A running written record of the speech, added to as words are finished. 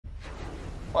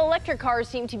Well, electric cars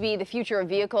seem to be the future of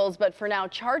vehicles, but for now,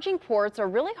 charging ports are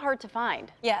really hard to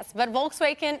find. Yes, but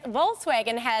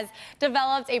Volkswagen has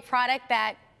developed a product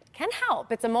that can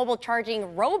help. It's a mobile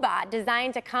charging robot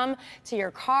designed to come to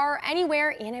your car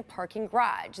anywhere in a parking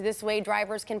garage. This way,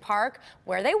 drivers can park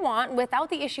where they want without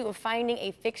the issue of finding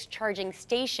a fixed charging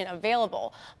station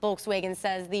available. Volkswagen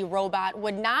says the robot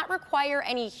would not require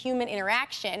any human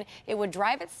interaction. It would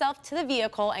drive itself to the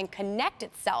vehicle and connect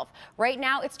itself. Right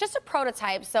now, it's just a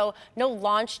prototype, so no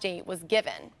launch date was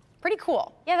given. Pretty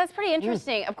cool. Yeah, that's pretty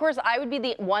interesting. Of course, I would be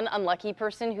the one unlucky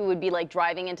person who would be like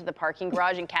driving into the parking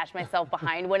garage and catch myself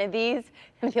behind one of these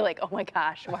and be like, oh my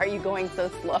gosh, why are you going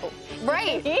so slow?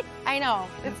 Right. I know.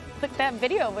 That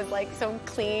video was like so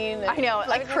clean. I know.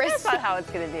 Like crisp. That's not how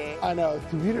it's going to be. I know.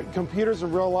 Computers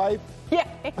in real life. Yeah,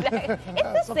 exactly.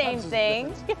 It's the same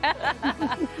thing.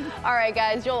 All right,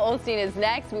 guys. Joel Osteen is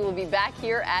next. We will be back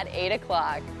here at 8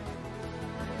 o'clock.